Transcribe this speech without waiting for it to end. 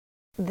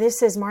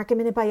This is Market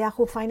Minute by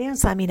Yahoo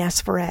Finance. I'm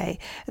Ines Ferre.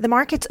 The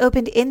markets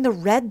opened in the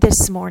red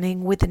this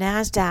morning with the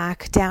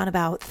NASDAQ down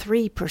about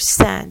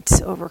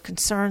 3% over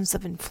concerns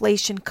of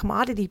inflation.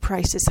 Commodity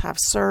prices have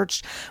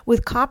surged,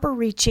 with copper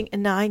reaching a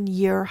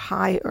 9-year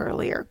high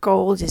earlier.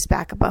 Gold is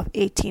back above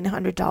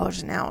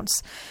 $1,800 an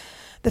ounce.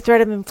 The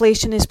threat of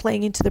inflation is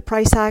playing into the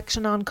price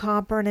action on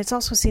copper, and it's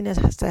also seen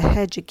as a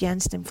hedge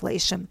against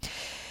inflation.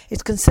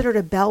 It's considered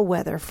a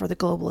bellwether for the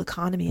global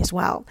economy as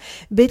well.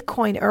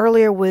 Bitcoin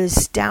earlier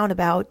was down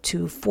about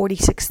to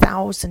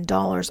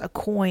 $46,000 a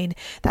coin.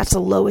 That's the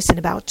lowest in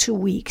about 2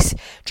 weeks.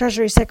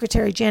 Treasury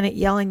Secretary Janet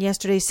Yellen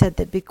yesterday said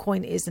that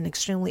Bitcoin is an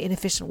extremely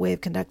inefficient way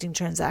of conducting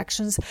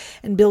transactions.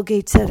 And Bill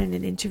Gates said in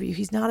an interview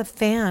he's not a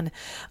fan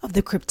of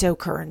the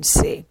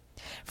cryptocurrency.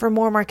 For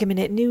more Market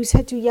Minute news,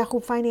 head to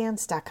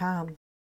yahoofinance.com.